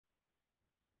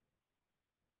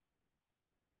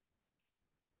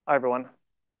Hi, everyone.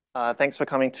 Thanks for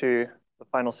coming to the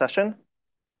final session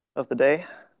of the day.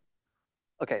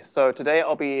 Okay, so today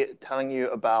I'll be telling you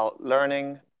about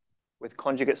learning with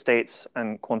conjugate states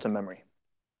and quantum memory.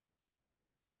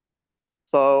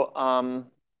 So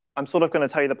I'm sort of going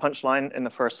to tell you the punchline in the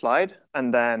first slide,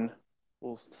 and then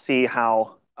we'll see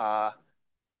how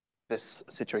this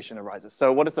situation arises.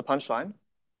 So what is the punchline?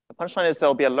 The punchline is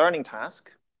there'll be a learning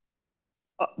task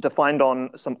defined on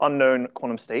some unknown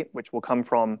quantum state, which will come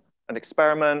from an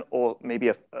experiment or maybe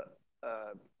a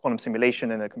quantum simulation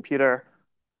in a computer.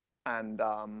 And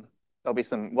there'll be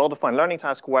some well-defined learning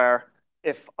task where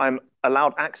if I'm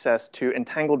allowed access to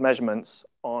entangled measurements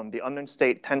on the unknown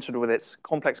state tensored with its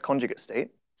complex conjugate state,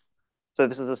 so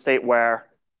this is a state where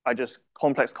I just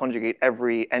complex conjugate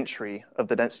every entry of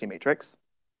the density matrix,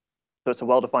 so it's a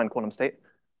well-defined quantum state,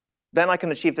 then I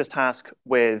can achieve this task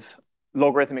with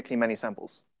logarithmically many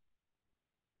samples.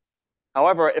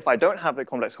 However, if I don't have the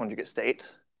complex conjugate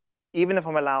state, even if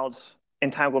I'm allowed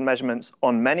entangled measurements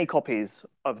on many copies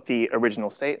of the original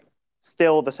state,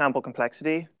 still the sample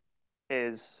complexity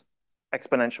is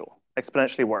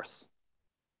exponentially worse.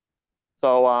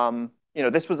 So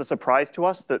this was a surprise to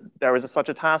us that there is such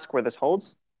a task where this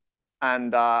holds.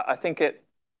 And I think it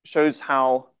shows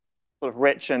how sort of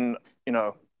rich and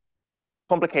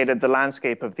complicated the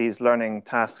landscape of these learning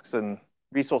tasks and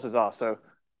resources are. So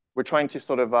we're trying to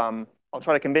sort of, I'll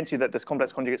try to convince you that this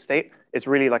complex conjugate state is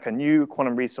really like a new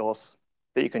quantum resource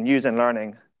that you can use in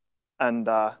learning. And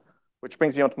which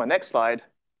brings me on to my next slide.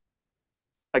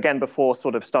 Again, before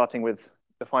sort of starting with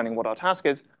defining what our task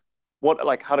is,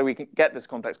 how do we get this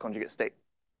complex conjugate state?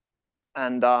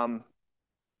 And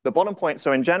the bottom point,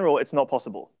 so in general, it's not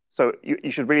possible. So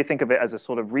you should really think of it as a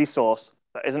sort of resource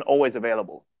that isn't always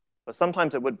available. But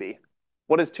sometimes it would be.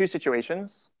 What is two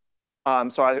situations?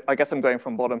 So I guess I'm going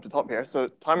from bottom to top here. So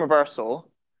time reversal,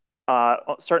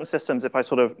 certain systems, if I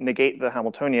sort of negate the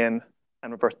Hamiltonian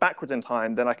and reverse backwards in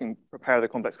time, then I can prepare the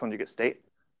complex conjugate state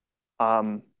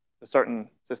for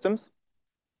certain systems.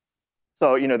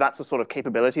 So that's a sort of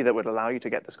capability that would allow you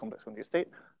to get this complex conjugate state.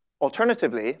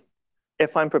 Alternatively,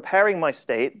 if I'm preparing my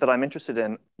state that I'm interested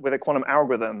in with a quantum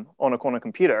algorithm on a quantum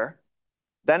computer,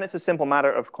 then it's a simple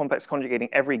matter of complex conjugating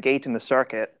every gate in the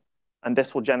circuit, and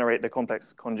this will generate the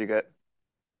complex conjugate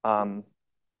final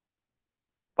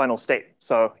state.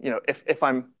 So if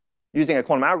I'm using a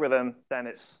quantum algorithm,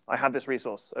 then I have this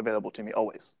resource available to me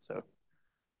always. So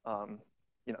right.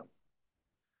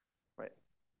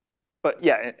 But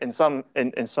yeah, in some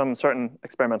certain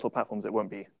experimental platforms, it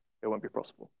won't be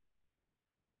possible.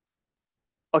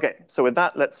 Okay, so with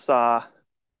that, let's start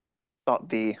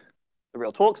the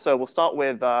real talk. So we'll start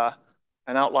with an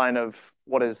outline of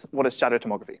what is shadow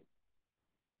tomography.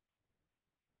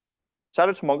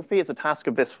 Shadow tomography is a task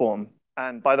of this form.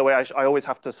 And by the way, I always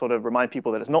have to sort of remind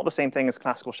people that it's not the same thing as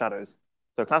classical shadows.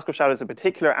 So classical shadows is a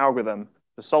particular algorithm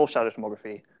to solve shadow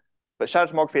tomography. But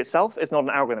shadow tomography itself is not an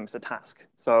algorithm, it's a task.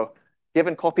 So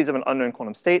given copies of an unknown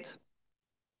quantum state,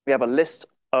 we have a list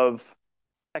of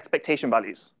expectation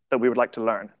values that we would like to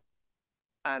learn.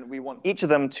 And we want each of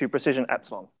them to precision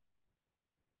epsilon.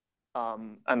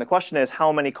 And the question is,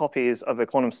 how many copies of the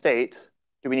quantum state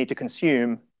do we need to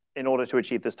consume in order to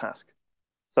achieve this task?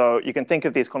 So you can think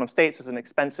of these quantum states as an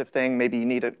expensive thing. Maybe you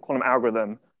need a quantum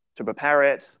algorithm to prepare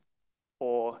it,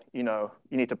 or you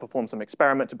need to perform some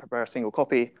experiment to prepare a single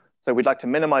copy. So we'd like to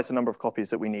minimize the number of copies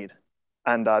that we need.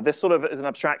 And this sort of is an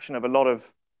abstraction of a lot of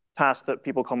tasks that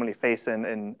people commonly face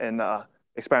in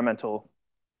experimental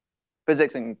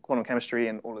physics and quantum chemistry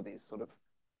and all of these sort of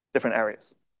different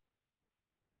areas.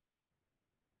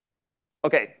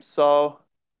 Okay, so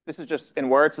this is just in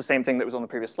words the same thing that was on the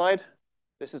previous slide.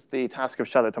 This is the task of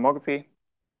shadow tomography.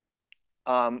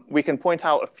 We can point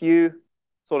out a few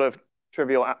sort of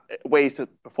trivial ways to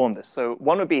perform this. So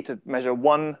one would be to measure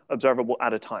one observable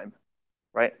at a time,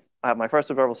 right? I have my first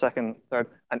observable, second, third,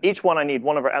 and each one I need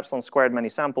 1/epsilon² many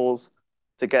samples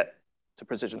to get to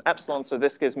precision epsilon. So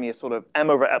this gives me a sort of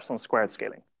m/epsilon²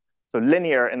 scaling. So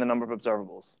linear in the number of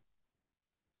observables.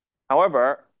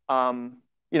 However,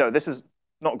 this is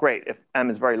not great if m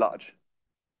is very large.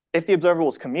 If the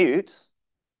observables commute,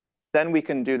 then we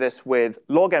can do this with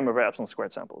log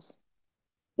m/epsilon² samples.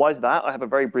 Why is that? I have a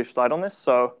very brief slide on this.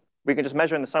 So we can just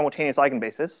measure in the simultaneous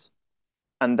eigenbasis.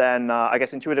 And then I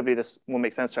guess intuitively, this will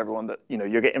make sense to everyone that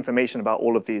you get information about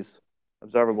all of these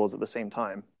observables at the same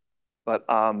time. But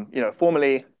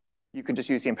formally, you can just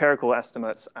use the empirical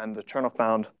estimates, and the Chernoff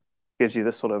bound gives you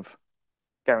this sort of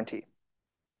guarantee.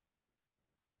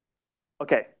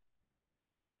 Okay.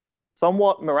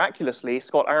 Somewhat miraculously,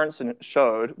 Scott Aronson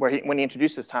showed, when he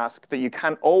introduced this task, that you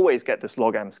can always get this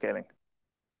log m scaling.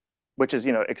 which is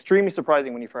extremely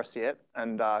surprising when you first see it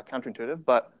and counterintuitive.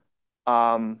 But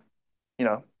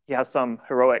he has some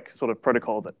heroic sort of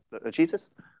protocol that achieves this.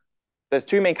 There's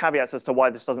two main caveats as to why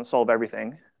this doesn't solve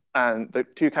everything. And the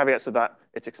two caveats are that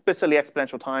it's explicitly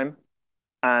exponential time.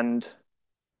 And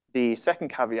the second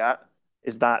caveat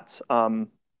is that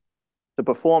to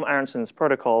perform Aronson's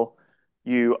protocol,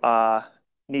 you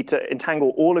need to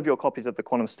entangle all of your copies of the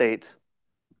quantum state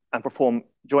and perform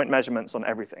joint measurements on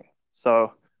everything.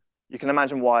 So you can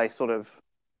imagine why sort of,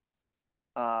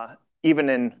 even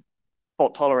in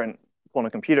fault-tolerant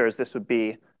quantum computers, this would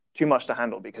be too much to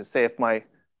handle. Because say if my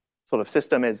sort of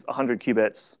system is 100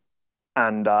 qubits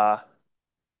and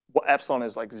what epsilon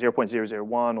is like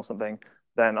 0.001 or something,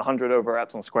 then 100 over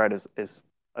epsilon squared is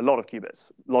a lot of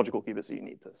qubits, logical qubits that you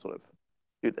need to sort of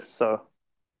do this. So,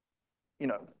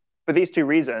 for these two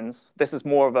reasons, this is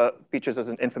more of a features as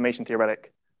an information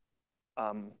theoretic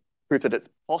proof that it's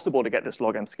possible to get this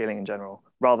log m scaling in general,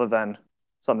 rather than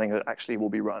something that actually will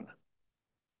be run.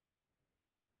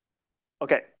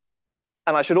 Okay,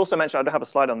 and I should also mention, I don't have a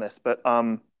slide on this, but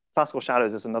classical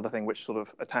shadows is another thing which sort of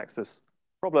attacks this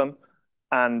problem.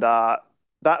 And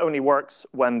that only works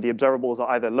when the observables are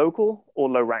either local or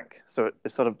low rank. So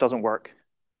it sort of doesn't work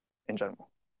in general.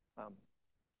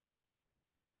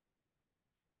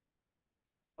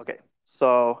 Okay,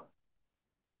 so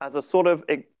as a sort of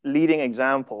leading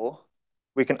example,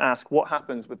 we can ask what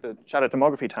happens with the shadow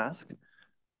tomography task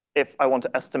if I want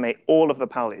to estimate all of the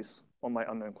Paulis on my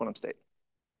unknown quantum state.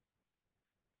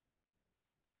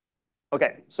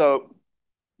 Okay, so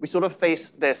we sort of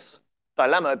face this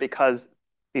dilemma because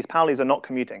these Paulis are not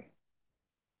commuting.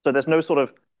 So there's no sort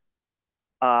of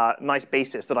nice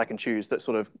basis that I can choose that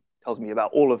sort of tells me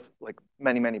about all of like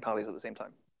many, many Paulis at the same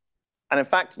time. And in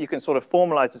fact, you can sort of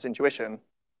formalize this intuition.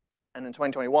 And in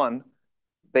 2021,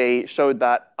 they showed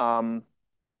that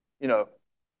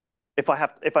if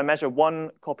I measure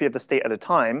one copy of the state at a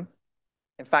time,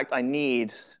 in fact, I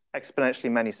need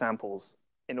exponentially many samples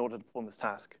in order to perform this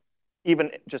task.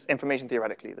 Even just information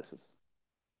theoretically,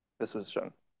 this was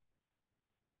shown.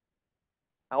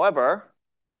 However,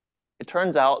 it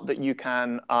turns out that you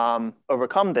can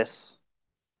overcome this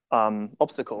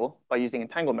obstacle by using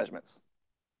entangled measurements.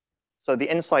 So the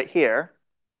insight here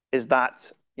is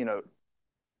that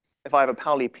if I have a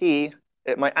Pauli P,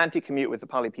 it might anti-commute with the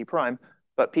Pauli P prime,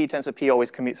 but P tensor P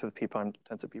always commutes with P prime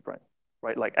tensor P prime,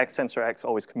 right? Like X tensor X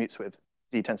always commutes with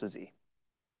Z tensor Z.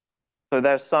 So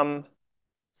there's some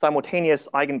simultaneous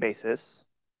eigenbasis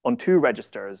on two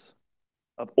registers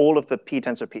of all of the P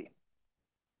tensor P.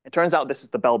 It turns out this is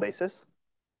the Bell basis.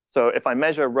 So if I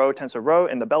measure rho tensor rho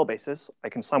in the Bell basis, I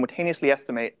can simultaneously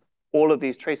estimate all of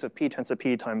these trace of P tensor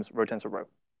P times rho tensor rho,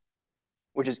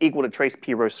 which is equal to trace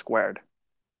P rho squared.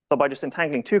 So by just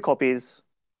entangling two copies,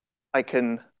 I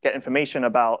can get information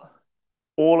about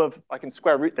I can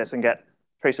square root this and get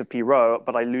trace of P rho,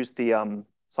 but I lose the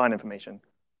sign information.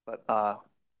 But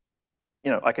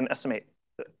I can estimate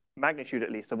the magnitude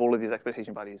at least of all of these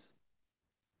expectation values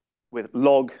with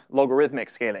logarithmic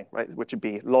scaling, right? Which would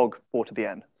be log 4 to the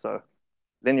n, so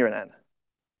linear in n.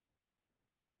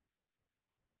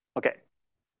 Okay,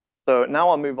 so now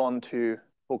I'll move on to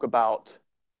talk about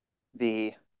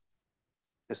the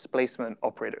displacement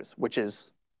operators, which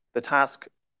is the task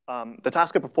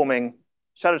of performing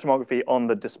shadow tomography on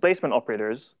the displacement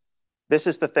operators. This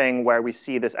is the thing where we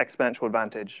see this exponential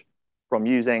advantage from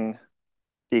using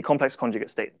the complex conjugate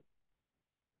state.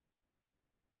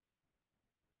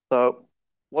 So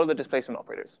what are the displacement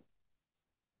operators?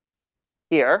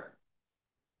 Here,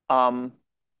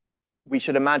 we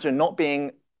should imagine not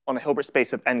being on a Hilbert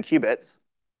space of n qubits,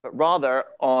 but rather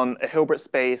on a Hilbert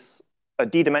space, a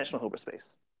d-dimensional Hilbert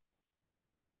space,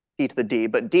 d to the d.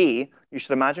 But d, you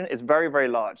should imagine, is very, very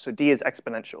large. So d is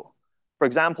exponential. For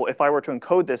example, if I were to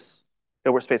encode this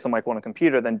Hilbert space on my quantum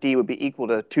computer, then d would be equal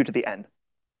to 2 to the n,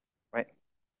 right?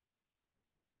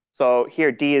 So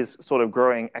here, d is sort of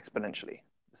growing exponentially.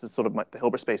 This is sort of the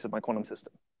Hilbert space of my quantum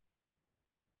system.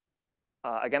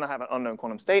 Again, I have an unknown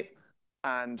quantum state.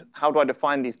 And how do I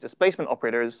define these displacement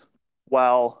operators?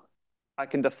 Well, I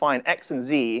can define x and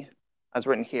z as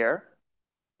written here.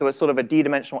 So it's sort of a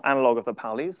d-dimensional analog of the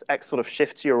Paulis. X sort of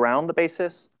shifts you around the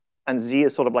basis, and z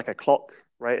is sort of like a clock,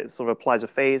 right? It sort of applies a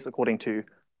phase according to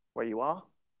where you are.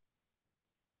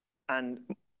 And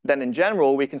then in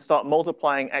general, we can start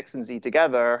multiplying x and z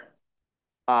together.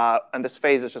 And this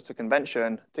phase is just a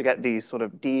convention to get these sort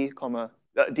of d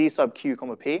sub q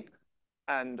comma p.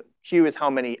 And q is how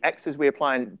many x's we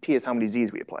apply, and p is how many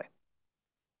z's we apply.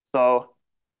 So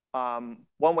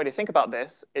one way to think about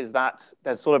this is that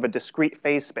there's sort of a discrete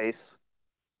phase space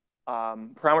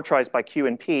parameterized by q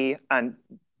and p, and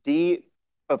d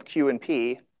of Q and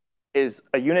P is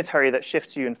a unitary that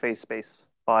shifts you in phase space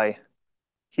by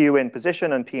Q in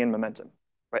position and P in momentum.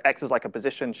 Right? X is like a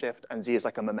position shift, and Z is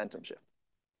like a momentum shift.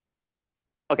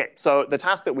 Okay, so the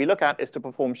task that we look at is to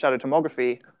perform shadow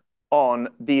tomography on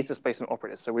these displacement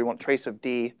operators. So we want trace of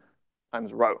D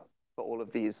times rho for all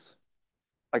of these.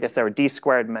 I guess there are D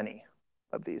squared many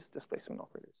of these displacement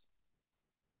operators.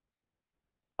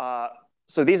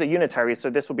 So these are unitaries, so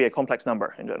this will be a complex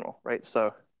number in general, right?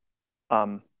 So,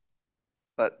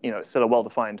 but it's still a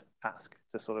well-defined task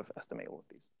to sort of estimate all of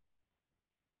these.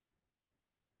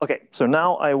 Okay, so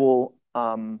now I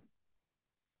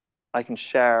can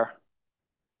share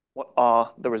what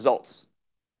are the results.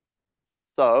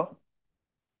 So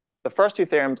the first two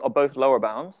theorems are both lower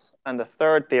bounds, and the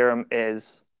third theorem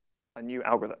is a new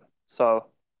algorithm. So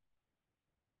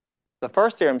the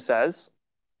first theorem says,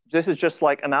 this is just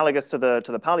like analogous to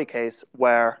the Pauli case,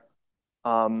 where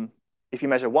if you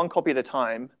measure one copy at a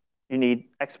time, you need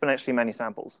exponentially many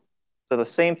samples. So the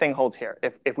same thing holds here.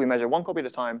 If we measure one copy at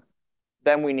a time,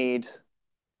 then we need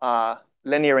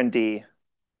linear and D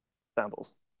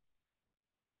samples.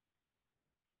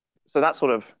 So that's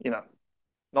sort of,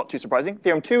 not too surprising.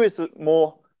 Theorem 2 is the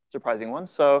more surprising one.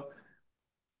 So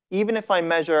even if I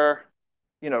measure,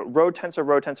 rho tensor,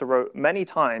 rho tensor, rho many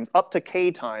times, up to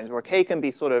k times, where k can be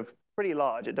sort of pretty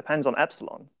large, it depends on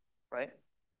epsilon, right?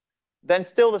 Then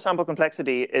still the sample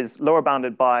complexity is lower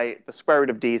bounded by the square root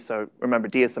of D. So remember,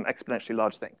 D is some exponentially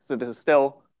large thing. So this is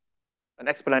still an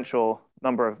exponential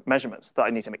number of measurements that I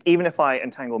need to make, even if I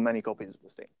entangle many copies of the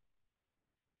state.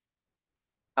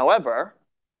 However,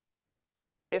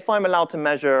 if I'm allowed to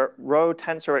measure rho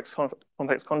tensor X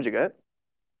complex conjugate,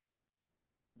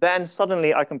 then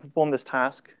suddenly I can perform this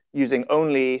task using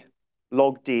only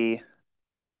log D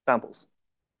samples.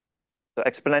 So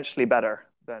exponentially better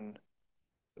than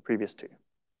the previous two.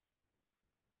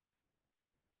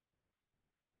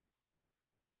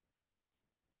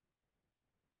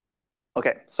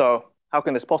 Okay, so how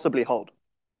can this possibly hold?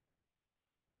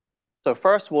 So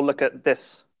first, we'll look at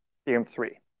this theorem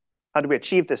 3. How do we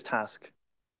achieve this task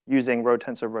using rho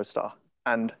tensor rho star?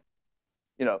 And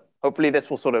hopefully this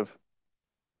will sort of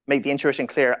make the intuition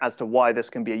clear as to why this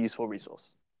can be a useful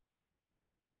resource.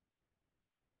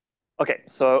 Okay,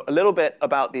 so a little bit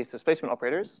about these displacement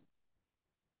operators.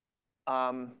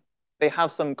 They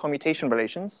have some commutation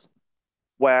relations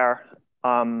where,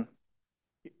 remember,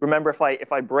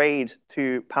 if I braid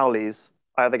two Paulis,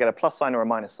 I either get a plus sign or a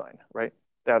minus sign, right?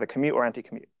 They either commute or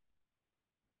anti-commute.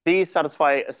 These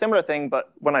satisfy a similar thing,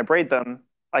 but when I braid them,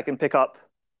 I can pick up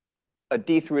a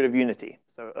d root of unity,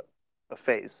 so a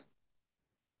phase.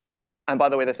 And by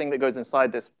the way, the thing that goes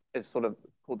inside this is sort of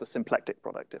called the symplectic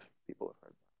product, if people have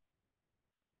heard.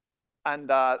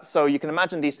 And so you can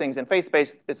imagine these things in phase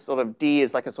space. It's sort of D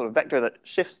is like a sort of vector that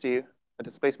shifts you a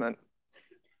displacement.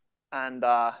 And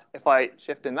if I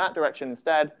shift in that direction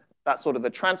instead, that's sort of the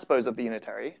transpose of the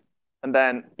unitary. And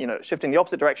then shifting the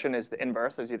opposite direction is the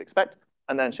inverse, as you'd expect.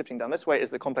 And then shifting down this way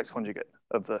is the complex conjugate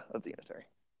of the unitary.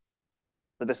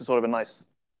 So this is sort of a nice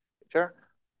picture.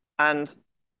 And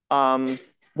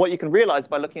what you can realize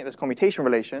by looking at this commutation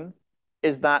relation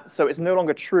is that, so it's no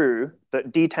longer true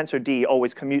that D tensor D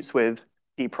always commutes with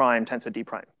D prime tensor D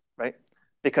prime, right?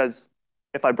 Because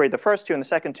if I braid the first two and the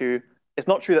second two, it's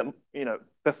not true that,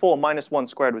 before -1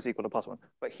 squared was equal to +1.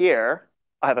 But here,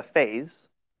 I have a phase,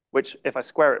 which if I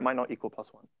square it might not equal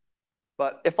 +1.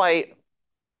 But if I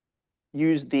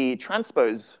use the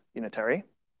transpose unitary,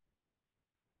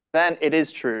 then it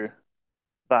is true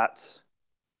that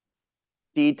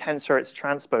D tensor its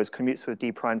transpose commutes with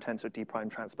D prime tensor D prime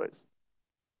transpose.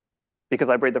 Because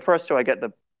I braid the first two, I get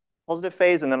the positive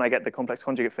phase, and then I get the complex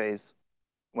conjugate phase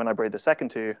when I braid the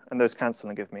second two, and those cancel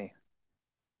and give me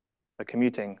a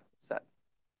commuting set.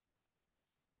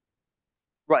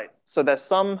 Right, so there's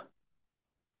some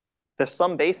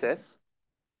basis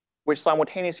which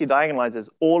simultaneously diagonalizes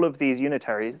all of these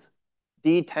unitaries,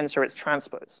 D tensor its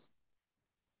transpose.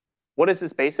 What is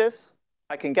this basis?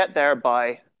 I can get there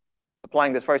by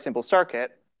applying this very simple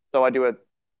circuit. So I do a,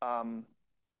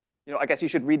 I guess you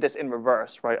should read this in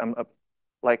reverse, right? I'm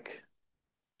like,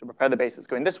 to prepare the basis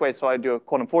going this way, so I do a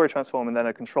quantum Fourier transform and then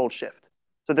a controlled shift.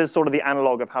 So this is sort of the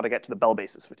analog of how to get to the Bell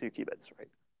basis for 2 qubits, right?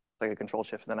 It's like a control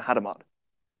shift and then a Hadamard.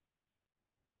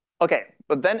 Okay,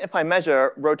 but then if I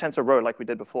measure rho tensor rho like we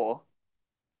did before,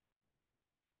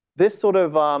 this sort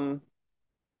of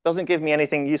doesn't give me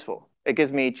anything useful. It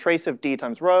gives me trace of D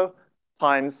times rho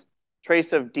times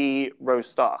trace of D rho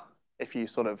star, if you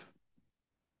sort of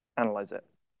analyze it.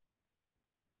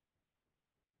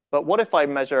 But what if I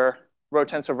measure rho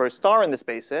tensor rho star in this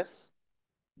basis?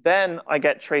 Then I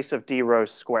get trace of D rho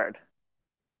squared.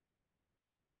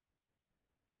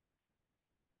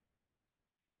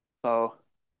 So,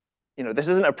 this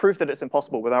isn't a proof that it's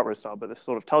impossible without row style, but this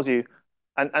sort of tells you,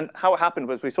 and how it happened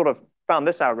was we sort of found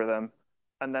this algorithm,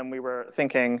 and then we were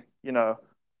thinking,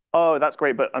 oh, that's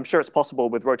great, but I'm sure it's possible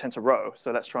with row tensor row.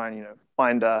 So let's try and,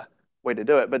 find a way to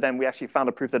do it. But then we actually found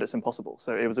a proof that it's impossible.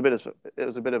 So it was a bit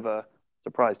of a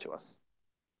surprise to us.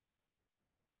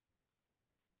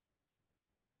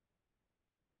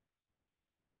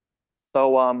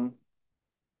 So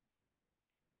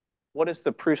what is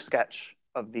the proof sketch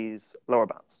of these lower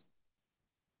bounds?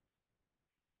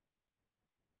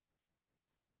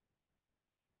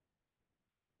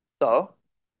 So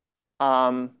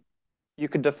um, you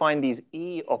could define these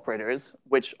E operators,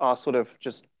 which are sort of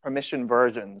just permission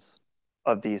versions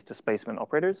of these displacement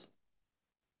operators.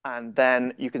 And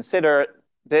then you consider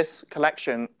this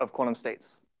collection of quantum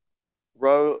states,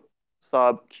 rho,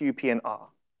 sub, Q, P, and R.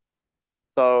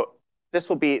 So this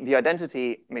will be the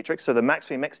identity matrix, so the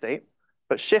maximally mixed state,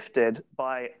 but shifted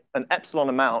by an epsilon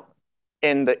amount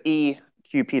in the E,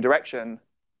 Q, P direction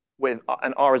with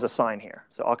an R as a sign here.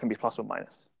 So R can be plus or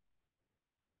minus.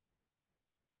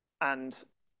 And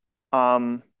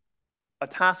um, a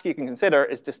task you can consider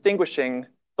is distinguishing.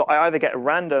 So I either get a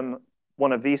random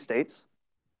one of these states,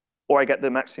 or I get the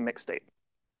maximally mixed state.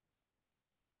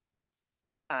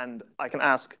 And I can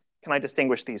ask, can I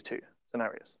distinguish these two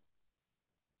scenarios?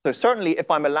 So certainly, if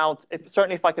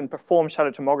I can perform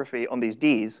shadow tomography on these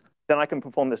Ds, then I can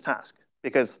perform this task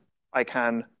because I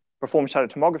can perform shadow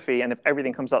tomography, and if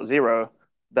everything comes out 0,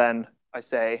 then I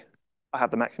say I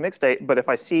have the maximum mixed state. But if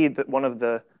I see that one of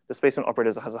the displacement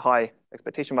operators has a high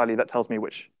expectation value, that tells me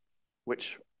which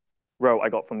row I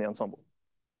got from the ensemble.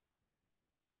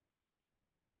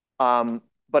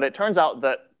 But it turns out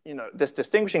that this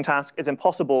distinguishing task is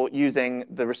impossible using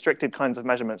the restricted kinds of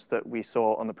measurements that we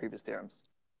saw on the previous theorems.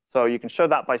 So you can show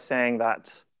that by saying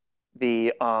that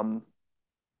even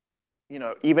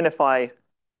if I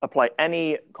apply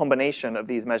any combination of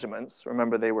these measurements,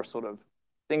 remember they were sort of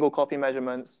single copy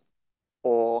measurements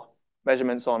or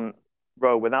measurements on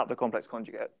row without the complex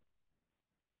conjugate.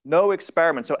 No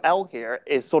experiment, so L here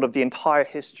is sort of the entire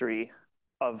history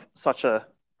of such a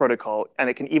protocol, and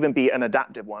it can even be an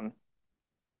adaptive one.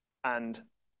 And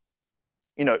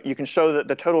you can show that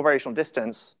the total variational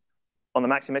distance on the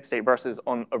maximum mixed state versus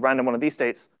on a random one of these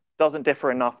states doesn't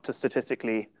differ enough to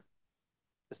statistically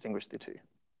distinguish the two.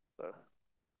 So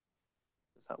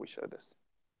that's how we show this.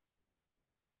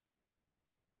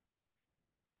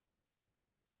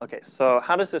 Okay, so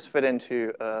how does this fit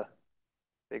into a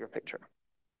bigger picture?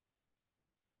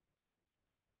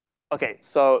 Okay,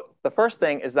 so the first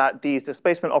thing is that these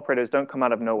displacement operators don't come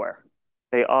out of nowhere.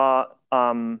 They are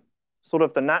sort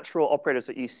of the natural operators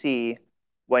that you see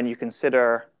when you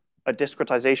consider a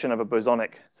discretization of a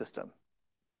bosonic system.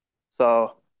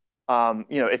 So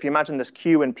if you imagine this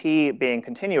Q and P being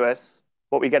continuous,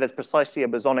 what we get is precisely a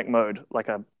bosonic mode, like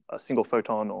a single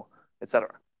photon or et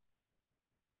cetera.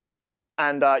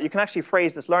 And you can actually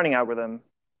phrase this learning algorithm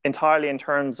entirely in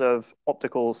terms of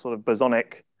optical sort of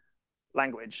bosonic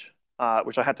language,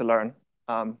 which I had to learn.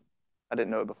 I didn't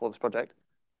know it before this project.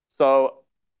 So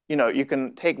you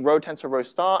can take rho tensor rho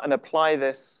star and apply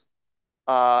this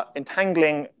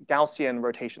entangling Gaussian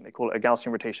rotation. They call it a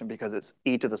Gaussian rotation because it's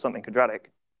e to the something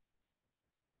quadratic.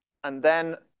 And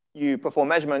then you perform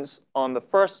measurements on the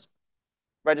first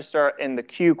register in the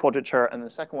Q quadrature and the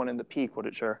second one in the P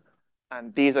quadrature.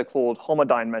 And these are called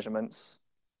homodyne measurements.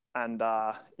 And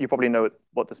you probably know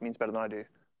what this means better than I do.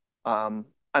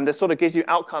 And this sort of gives you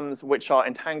outcomes which are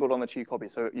entangled on the two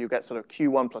copies. So you get sort of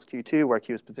Q1 plus Q2, where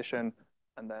Q is position,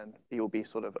 and then P will be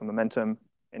sort of a momentum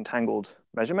entangled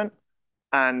measurement.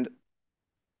 And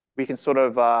we can sort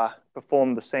of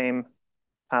perform the same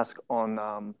task on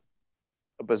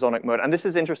a bosonic mode. And this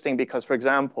is interesting because, for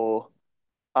example,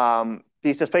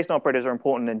 these displacement operators are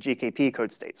important in GKP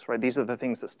code states, right? These are the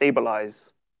things that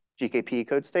stabilize GKP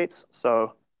code states.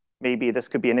 So maybe this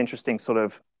could be an interesting sort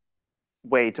of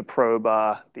way to probe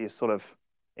these sort of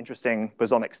interesting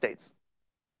bosonic states.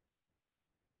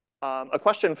 A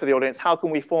question for the audience: how can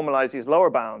we formalize these lower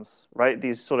bounds, right?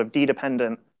 These sort of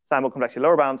D-dependent sample complexity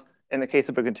lower bounds in the case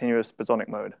of a continuous bosonic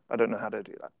mode? I don't know how to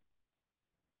do that.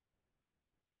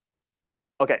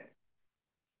 Okay.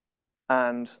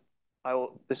 And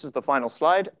this is the final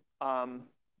slide. I'll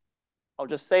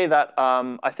just say that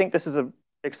I think this is an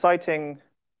exciting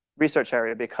research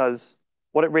area because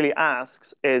what it really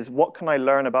asks is, what can I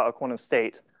learn about a quantum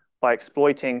state by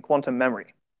exploiting quantum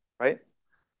memory, right?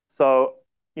 So,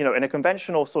 in a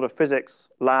conventional sort of physics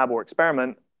lab or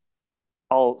experiment,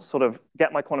 I'll sort of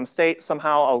get my quantum state.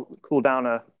 Somehow I'll cool down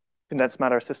a condensed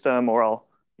matter system, or I'll,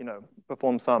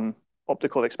 perform some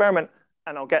optical experiment,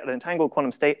 and I'll get an entangled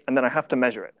quantum state, and then I have to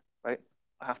measure it. right?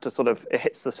 I have to sort of, it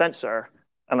hits the sensor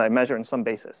and I measure in some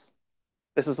basis.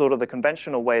 This is sort of the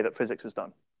conventional way that physics is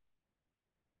done.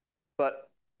 But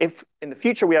if in the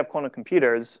future we have quantum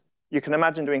computers, you can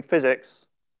imagine doing physics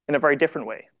in a very different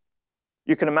way.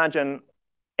 You can imagine,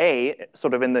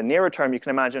 sort of in the nearer term, you can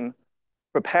imagine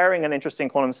preparing an interesting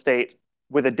quantum state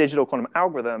with a digital quantum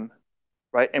algorithm,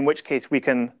 right? In which case we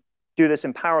can do this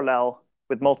in parallel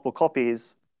with multiple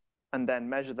copies and then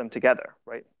measure them together,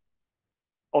 right?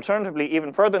 Alternatively,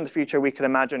 even further in the future, we could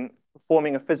imagine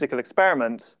performing a physical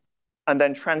experiment and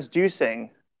then transducing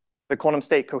the quantum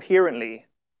state coherently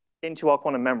into our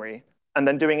quantum memory, and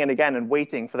then doing it again and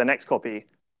waiting for the next copy,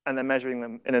 and then measuring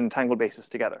them in an entangled basis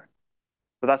together.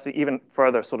 So that's the even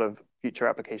further sort of future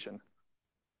application.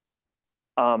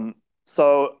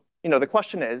 So the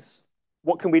question is,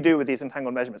 what can we do with these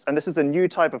entangled measurements? And this is a new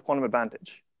type of quantum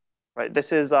advantage, right?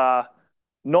 This is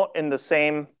not in the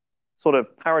same sort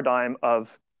of paradigm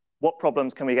of what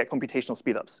problems can we get computational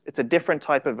speedups. It's a different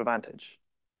type of advantage,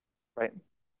 right?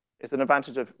 It's an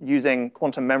advantage of using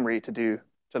quantum memory to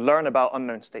learn about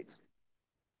unknown states.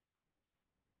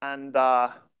 And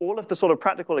all of the sort of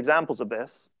practical examples of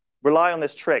this rely on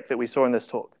this trick that we saw in this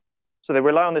talk. So they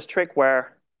rely on this trick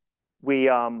where we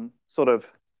sort of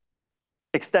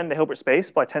extend the Hilbert space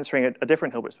by tensoring a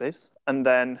different Hilbert space, and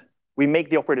then we make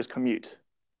the operators commute,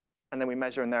 and then we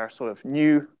measure in their sort of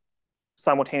new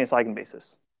simultaneous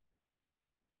eigenbasis.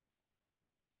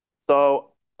 So,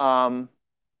 and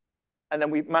then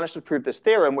we managed to prove this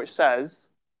theorem, which says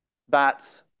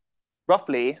that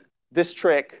roughly this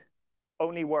trick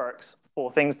only works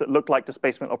for things that look like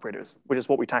displacement operators, which is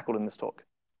what we tackled in this talk.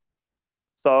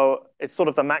 So it's sort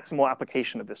of the maximal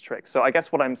application of this trick. So I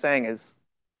guess what I'm saying is,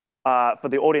 for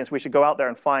the audience, we should go out there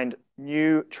and find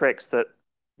new tricks that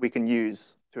we can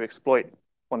use to exploit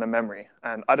quantum memory.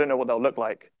 And I don't know what they'll look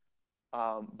like,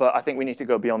 but I think we need to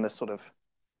go beyond this sort of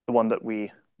the one that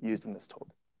we used in this talk.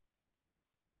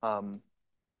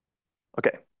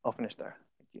 Okay, I'll finish there.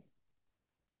 Thank you.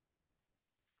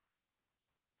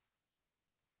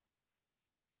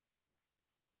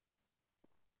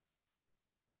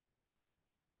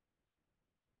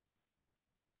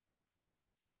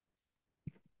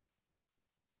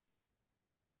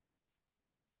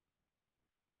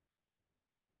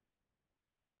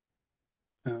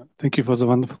 Thank you for the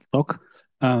wonderful talk.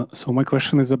 So my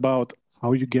question is about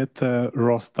how you get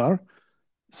raw star.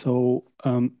 So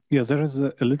yeah, there is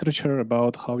a literature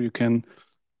about how you can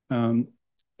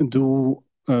do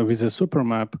with a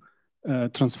supermap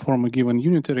transform a given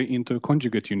unitary into a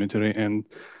conjugate unitary, and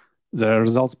there are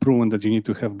results proven that you need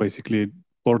to have basically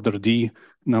order D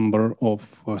number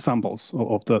of samples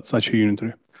of such a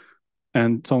unitary.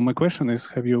 And so my question is,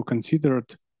 have you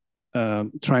considered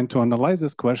trying to analyze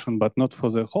this question, but not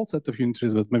for the whole set of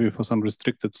unitaries, but maybe for some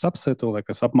restricted subset or like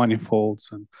a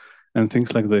submanifolds and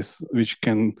things like this, which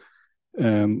can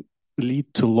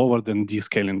lead to lower than D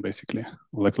scaling, basically,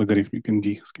 like logarithmic in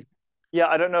D scaling? Yeah,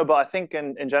 I don't know, but I think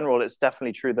in general, it's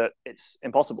definitely true that it's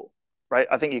impossible, right?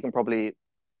 I think you can probably,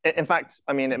 in fact,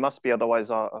 I mean, it must be, otherwise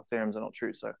our theorems are not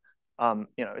true. So,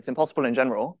 it's impossible in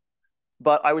general.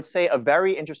 But I would say a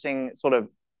very interesting sort of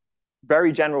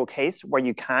very general case where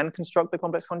you can construct the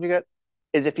complex conjugate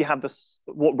is if you have this,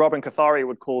 what Robin Cathari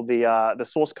would call the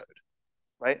source code,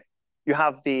 right? You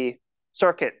have the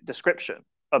circuit description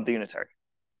of the unitary.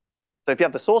 So if you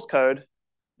have the source code,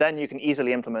 then you can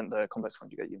easily implement the complex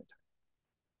conjugate unitary.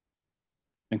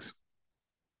 Thanks.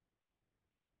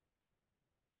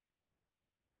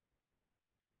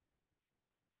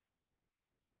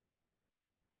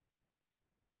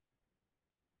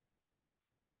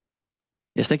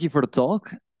 Yes, thank you for the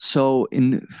talk. So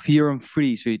in theorem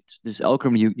 3, so this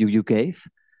algorithm you gave,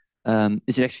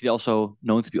 is it actually also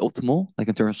known to be optimal, like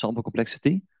in terms of sample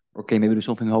complexity? Or can you maybe do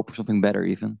something, hope for something better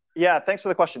even? Yeah, thanks for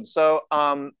the question. So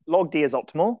log D is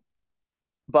optimal,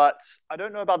 but I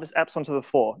don't know about this epsilon to the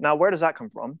 4. Now, where does that come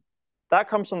from? That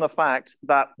comes from the fact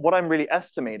that what I'm really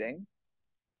estimating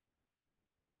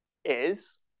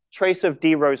is trace of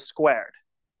D rows squared,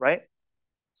 right?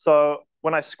 So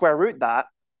when I square root that,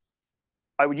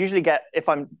 I would usually get, if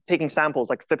I'm taking samples,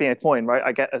 like flipping a coin, right?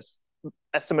 I get an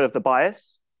estimate of the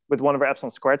bias with 1 over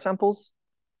epsilon squared samples.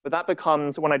 But that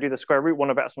becomes, when I do the square root, 1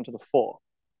 over epsilon to the 4.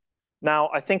 Now,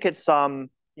 I think it's a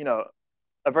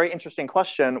very interesting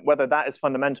question whether that is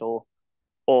fundamental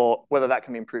or whether that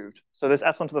can be improved. So this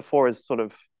epsilon to the 4 is sort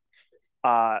of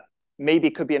maybe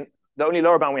could be the only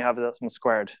lower bound we have is epsilon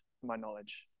squared, to my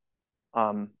knowledge.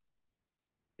 Yeah.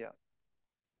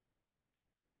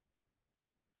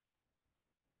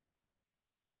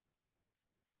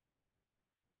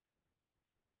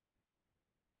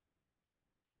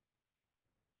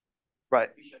 Right.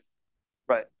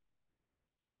 Right.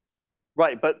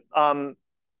 Right, but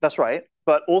that's right.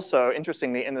 But also,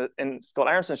 interestingly, in Scott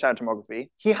Aronson's shadow tomography,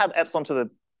 he had epsilon to the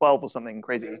 12 or something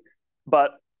crazy.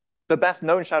 But the best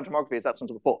known shadow tomography is epsilon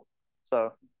to the 4.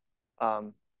 So, yeah.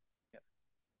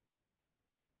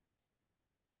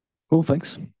 Cool,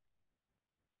 thanks.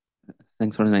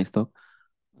 Thanks for the nice talk.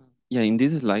 Yeah, in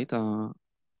this slide,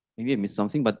 maybe I missed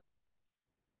something, but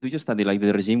do you study like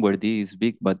the regime where D is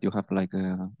big, but you have like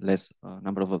a less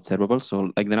number of observables?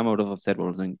 So like the number of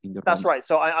observables in your That's runs. right.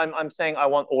 So I'm saying I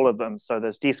want all of them. So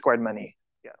there's D squared many.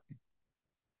 Yeah.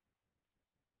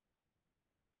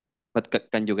 But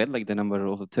can you get like the number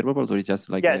of observables, or it's just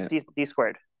like yeah, it's D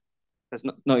squared.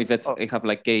 no, if it's I have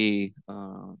like k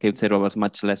observables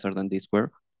much lesser than D squared,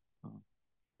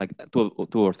 like two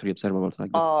or three observables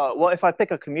like this. Well, if I pick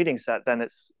a commuting set, then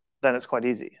it's quite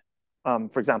easy.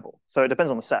 For example, so it depends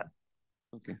on the set.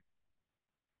 Okay.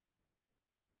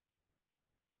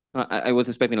 I was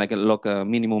expecting like a log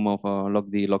minimum of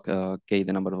log D, log K,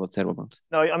 the number of observables.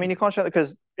 No, I mean you can't show it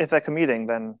because if they're commuting,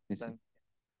 then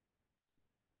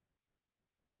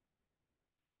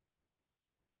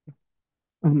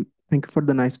Thank you for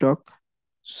the nice talk.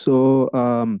 So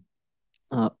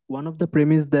one of the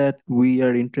premise that we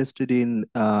are interested in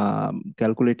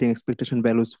calculating expectation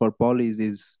values for polys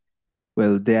is,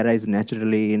 well, they arise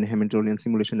naturally in Hamiltonian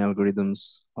simulation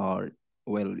algorithms, or,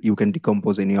 well, you can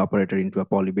decompose any operator into a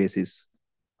poly basis.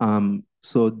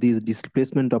 So these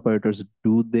displacement operators,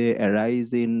 do they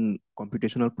arise in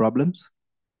computational problems?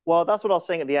 Well, that's what I was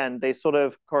saying at the end. They sort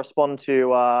of correspond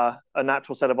to a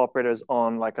natural set of operators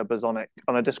on like a bosonic,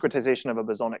 on a discretization of a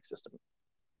bosonic system.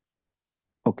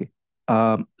 Okay.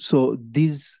 So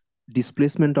these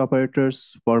displacement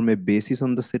operators form a basis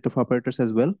on the set of operators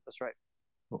as well? That's right.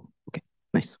 Oh, okay,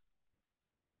 nice.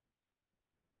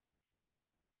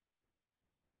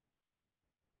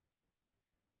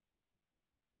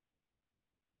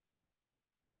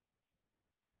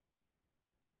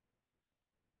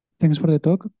 Thanks for the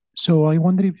talk. So I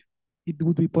wonder if it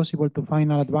would be possible to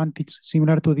find an advantage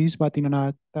similar to this, but in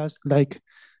a task like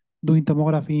doing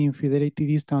tomography in fidelity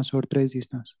distance or trace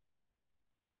distance.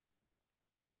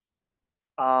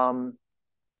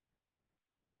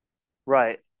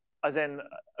 Right. As in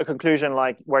a conclusion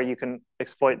like where you can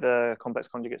exploit the complex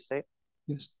conjugate state?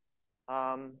 Yes.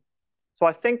 So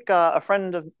I think a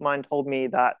friend of mine told me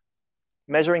that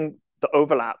measuring the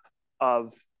overlap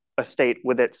of a state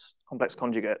with its complex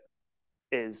conjugate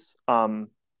is something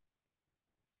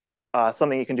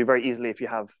you can do very easily if you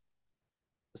have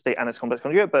the state and its complex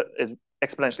conjugate, but is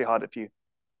exponentially hard if you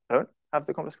don't have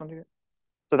the complex conjugate.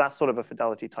 So that's sort of a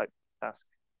fidelity type task.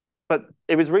 But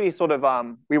it was really sort of,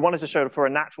 we wanted to show for a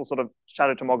natural sort of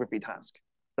shadow tomography task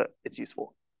that it's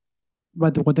useful.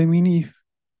 But what I mean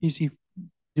is if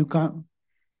you can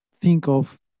think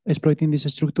of exploiting this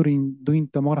structure in doing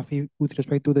tomography with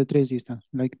respect to the trace distance,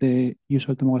 like the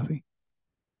usual tomography.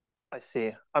 I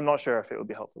see. I'm not sure if it would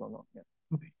be helpful or not. Yeah.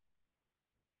 Okay.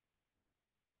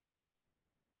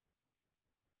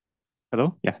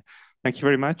 Hello? Yeah, thank you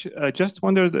very much. Just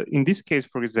wondered, in this case,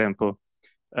 for example,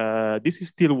 this is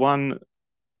still one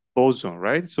boson,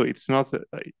 right? So it's not, so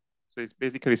it's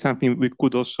basically something we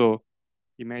could also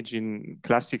imagine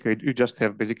classically. You just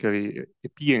have basically a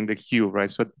P and a Q,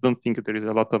 right? So I don't think there is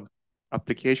a lot of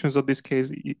applications of this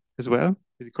case as well.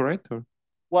 Is it correct? Or?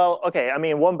 Well, okay. I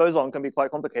mean, one boson can be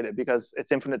quite complicated because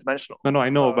it's infinite dimensional. No, I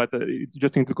know, but you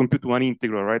just need to compute one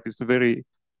integral, right? It's a very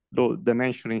low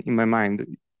dimension in my mind.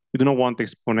 You do not want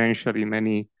exponentially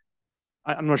many.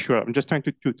 I'm not sure. I'm just trying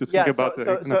to think about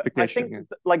an application. I think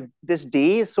like this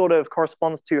D sort of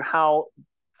corresponds to how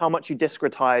much you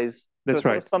discretize. That's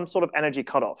right. Some sort of energy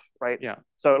cutoff, right? Yeah.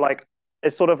 So like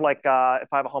it's sort of like if I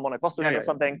have a harmonic oscillator or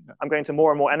something, I'm going to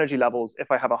more and more energy levels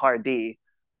if I have a higher D.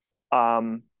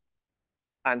 And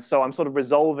so I'm sort of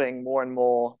resolving more and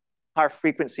more higher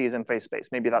frequencies in phase space.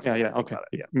 Maybe that's okay.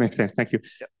 Yeah. Makes sense. Thank you.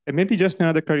 Yeah. And maybe just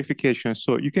another clarification.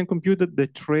 So you can compute the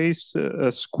trace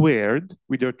squared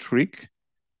with your trick.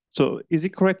 So is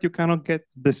it correct you cannot get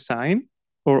the sign,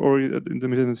 or do you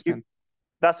misunderstand?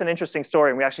 That's an interesting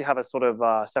story, and we actually have a sort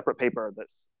of separate paper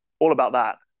that's all about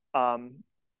that.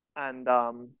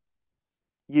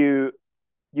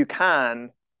 You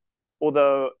can,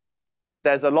 although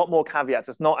there's a lot more caveats.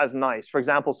 It's not as nice. For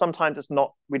example, sometimes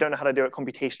we don't know how to do it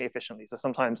computationally efficiently. So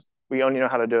sometimes we only know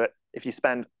how to do it if you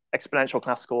spend exponential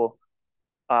classical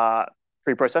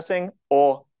pre-processing,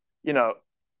 or,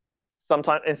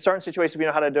 sometimes in certain situations we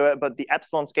know how to do it, but the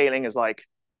epsilon scaling is like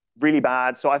really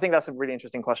bad. So I think that's a really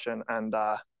interesting question. And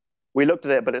we looked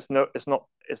at it, but it's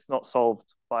not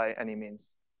solved by any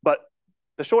means. But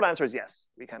the short answer is yes,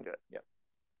 we can do it. Yeah.